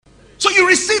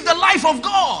receive the life of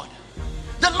God.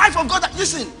 The life of God.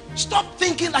 Listen, stop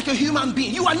thinking like a human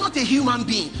being. You are not a human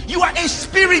being. You are a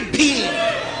spirit being.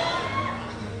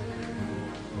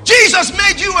 Jesus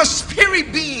made you a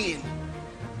spirit being.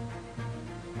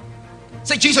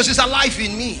 Say, Jesus is alive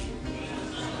in me.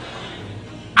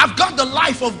 I've got the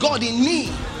life of God in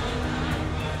me.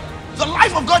 The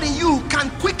life of God in you can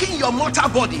quicken your mortal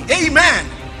body. Amen.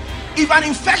 If an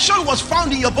infection was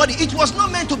found in your body, it was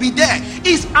not meant to be there.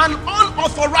 It's an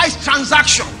unauthorized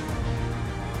transaction.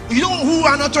 You know who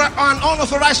an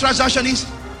unauthorized transaction is?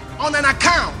 On an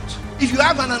account. If you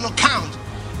have an account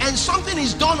and something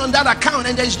is done on that account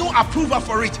and there is no approval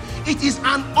for it, it is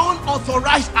an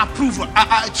unauthorized approval,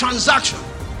 transaction.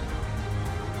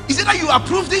 Is it that you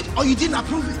approved it or you didn't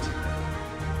approve it?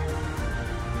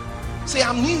 Say,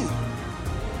 I'm new.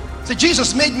 Say,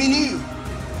 Jesus made me new.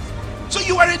 So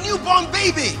you are a newborn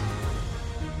baby.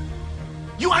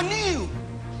 You are new.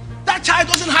 That child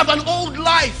doesn't have an old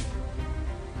life.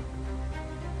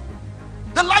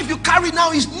 The life you carry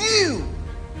now is new.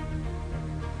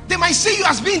 They might see you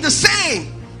as being the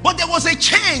same, but there was a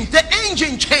change. The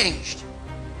engine changed.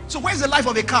 So where's the life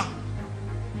of a car?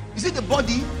 Is it the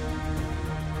body?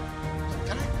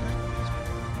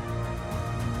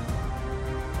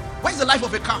 Where's the life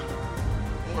of a car?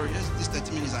 Don't worry, this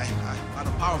 30 minutes, by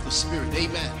the power of the Spirit,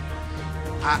 amen.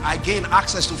 I gain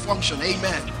access to function,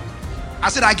 amen. I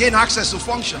said I gain access to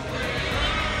function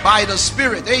by the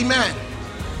Spirit, amen.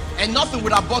 And nothing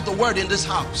would abort the word in this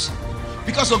house,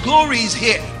 because the glory is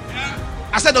here.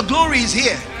 I said the glory is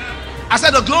here. I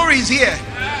said the glory is here.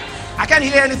 I can't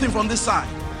hear anything from this side.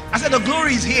 I said the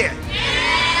glory is here.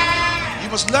 You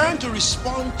must learn to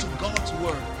respond to God's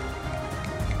word.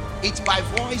 It's by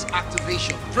voice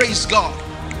activation. Praise God.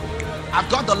 I've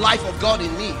got the life of God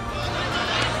in me.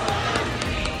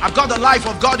 I've got the life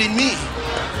of God in me.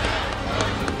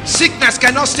 Sickness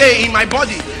cannot stay in my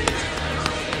body.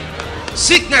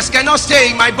 Sickness cannot stay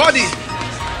in my body.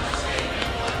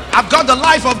 I've got the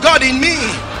life of God in me.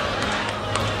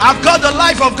 I've got the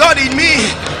life of God in me.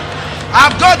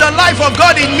 I've got the life of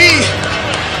God in me.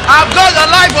 I've got the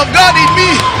life of God in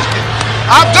me.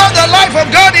 I've got the life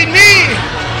of God in me.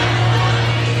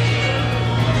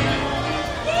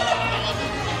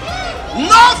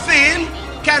 Nothing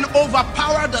can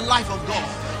overpower the life of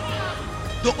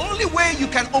God. The only way you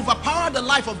can overpower the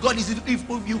life of God is if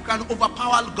you can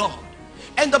overpower God.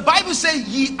 And the Bible says,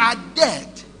 ye are dead,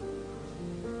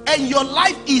 and your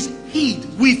life is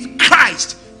hid with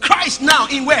Christ. Christ now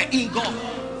in where? In God.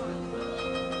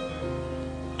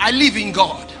 I live in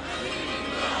God.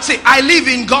 Say, I live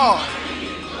in God.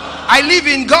 I live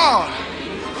in God.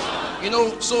 You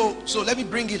know, so let me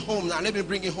bring it home now. Let me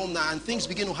bring it home now. And things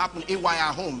begin to happen AY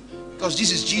at home. Because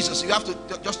this is Jesus. You have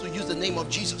to just to use the name of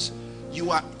Jesus.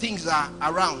 Things are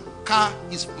around. Car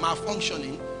is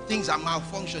malfunctioning. Things are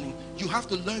malfunctioning. You have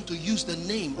to learn to use the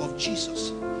name of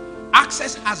Jesus.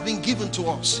 Access has been given to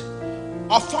us.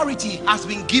 Authority has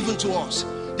been given to us.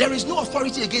 There is no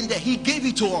authority again there. He gave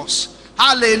it to us.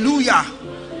 Hallelujah.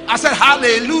 I said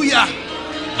hallelujah.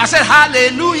 I said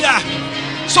hallelujah.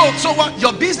 So what?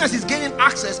 Your business is gaining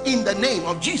access in the name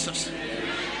of Jesus.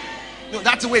 No,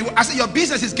 that's the way. I said your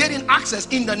business is getting access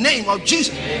in the name of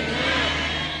Jesus.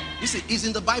 You see, it's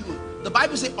in the Bible. The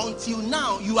Bible says, until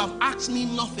now you have asked me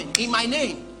nothing in my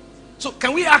name. So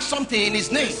can we ask something in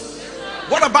his name?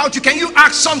 What about you? Can you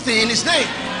ask something in his name?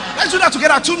 Let's do that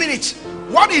together. 2 minutes.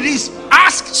 What it is,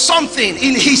 ask something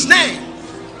in his name.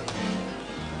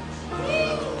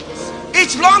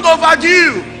 It's long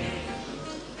overdue.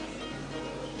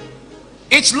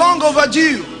 It's long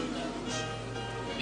overdue.